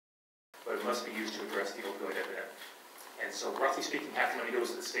but must be used to address the opioid epidemic. And so, roughly speaking, half the money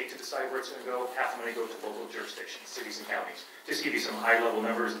goes to the state to decide where it's going to go, half the money goes to local jurisdictions, cities and counties. Just to give you some high-level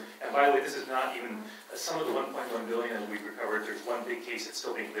numbers. And by the way, this is not even some of the 1.1 billion that we've recovered. There's one big case that's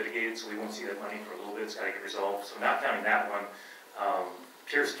still being litigated, so we won't see that money for a little bit. It's got to get resolved. So, not counting that one,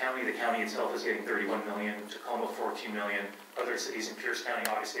 Pierce County, the county itself, is getting 31 million. Tacoma, 14 million. Other cities in Pierce County,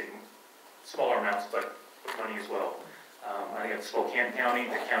 obviously, getting smaller amounts, but money as well. I got Spokane County.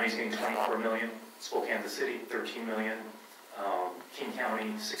 The county's getting 24 million. Spokane, the city, 13 million. King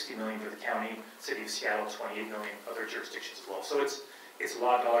County, 60 million for the county. City of Seattle, 28 million. Other jurisdictions as well. So it's a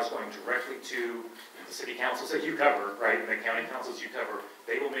lot of dollars going directly to the city councils that you cover, right? And the county councils you cover.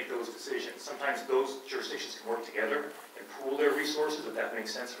 They will make those decisions. Sometimes those jurisdictions can work together and pool their resources if that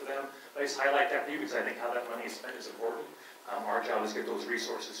makes sense for them. But I just highlight that for you because I think how that money is spent is important. Our job is to get those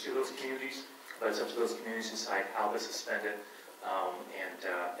resources to those communities, but it's up to those communities to decide how this is spent.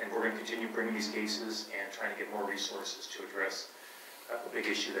 And we're going to continue bringing these cases and trying to get more resources to address a big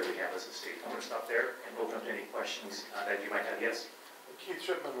issue that we have as a state. I'm going to stop there and open up to any questions that you might have. Yes? Keith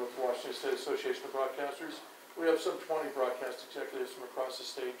Shipman with Washington State Association of Broadcasters. We have some 20 broadcast executives from across the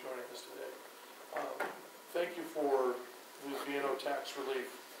state joining us today. Thank you for the B&O tax relief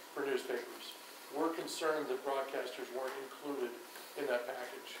for newspapers. We're concerned that broadcasters weren't included in that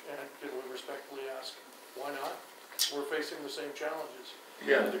package, and can we respectfully ask, why not? We're facing the same challenges.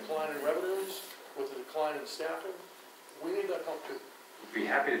 Yeah. The decline in revenues, with the decline in staffing, we need that help too. Be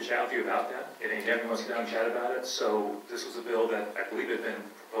happy to chat with you about that. And definitely wants to sit down and chat about it. So this was a bill that I believe had been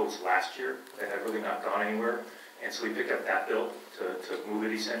proposed last year that had really not gone anywhere. And so we picked up that bill to move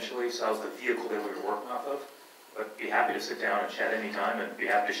it essentially. So that was the vehicle that we were working off of. But be happy to sit down and chat anytime, and be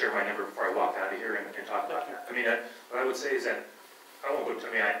happy to share my number before I walk out of here and talk about that. I mean, what I would say is that I won't go to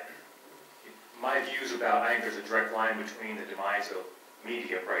my views about, I think there's a direct line between the demise of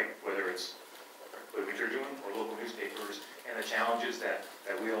media, right, whether it's what we're doing or local newspapers, and the challenges that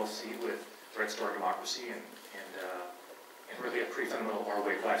we all see with threats to our democracy and really a pretty fundamental our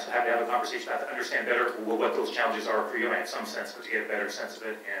way of life. So happy to have a conversation about that, understand better what those challenges are for you. I have some sense, but to get a better sense of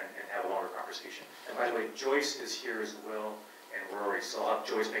it and have a longer conversation. And by the way, Joyce is here as well, and Rory, so I'll have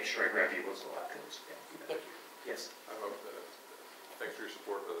Joyce make sure I grab you as well afterwards. Yeah. Yes? Thanks for your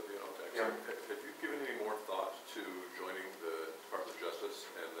support of the B&O tax. Yeah. Have you given any more thought to joining the Department of Justice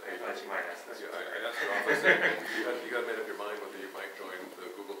and the I thought you might ask this. Yeah, I asked your office. you got made up your mind whether you might join the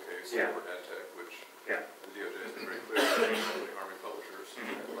Google case over AdTech, which the DOJ has been very clear about harming publishers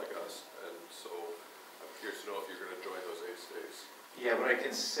like us. And so I'm curious to know if you're going to join those 8 states. Yeah, what I can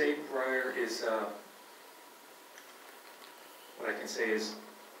say, Briar, is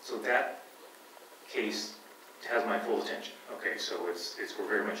so that case has my full attention. Okay, so we're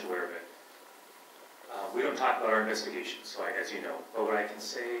very much aware of it. We don't talk about our investigations, so as you know. But what I can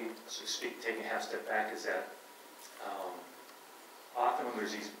say, taking a half step back, is that often when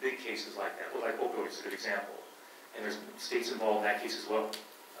there's these big cases like that, well, like opioids is a good example, and there's states involved in that case as well.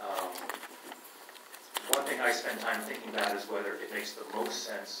 One thing I spend time thinking about is whether it makes the most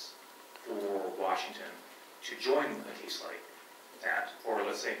sense for Washington to join a case like that, or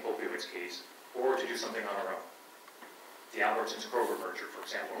let's say opioids case, or to do something on our own. The Albertsons-Kroger merger, for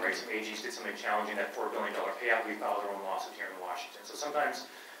example, right? Some AGs did something challenging that $4 billion payout. We filed our own lawsuit here in Washington. So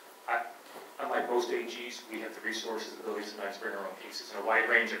sometimes, unlike most AGs, we have the resources, the ability to sometimes bring our own cases in a wide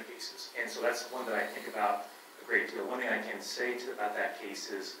range of cases. And so that's one that I think about a great deal. One thing I can say about that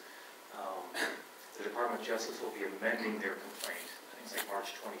case is the Department of Justice will be amending their complaint. I think it's like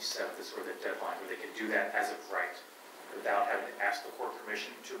March 27th is sort of the deadline where they can do that as of right without having to ask the court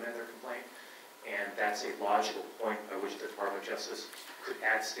permission to amend their complaint. And that's a logical point by which the Department of Justice could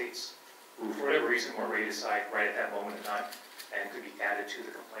add states who, for whatever reason, weren't ready to decide right at that moment in time and could be added to the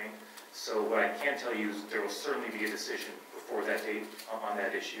complaint. So what I can tell you is there will certainly be a decision before that date on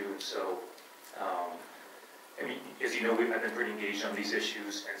that issue. So, I mean, as you know, I've been pretty engaged on these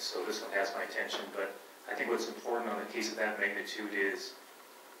issues, and so this one has my attention. But I think what's important on a case of that magnitude is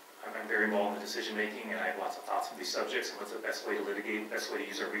I'm very involved in the decision making, and I have lots of thoughts on these subjects and what's the best way to litigate, the best way to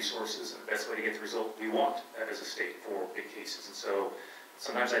use our resources, and the best way to get the result we want as a state for big cases. And so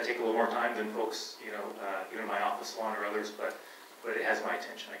sometimes I take a little more time than folks, either in my office want or others, but it has my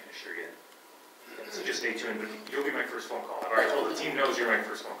attention, I can assure you. So just stay tuned. But you'll be my first phone call. I've already told the team knows you're my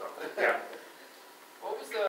first phone call. Yeah. What was the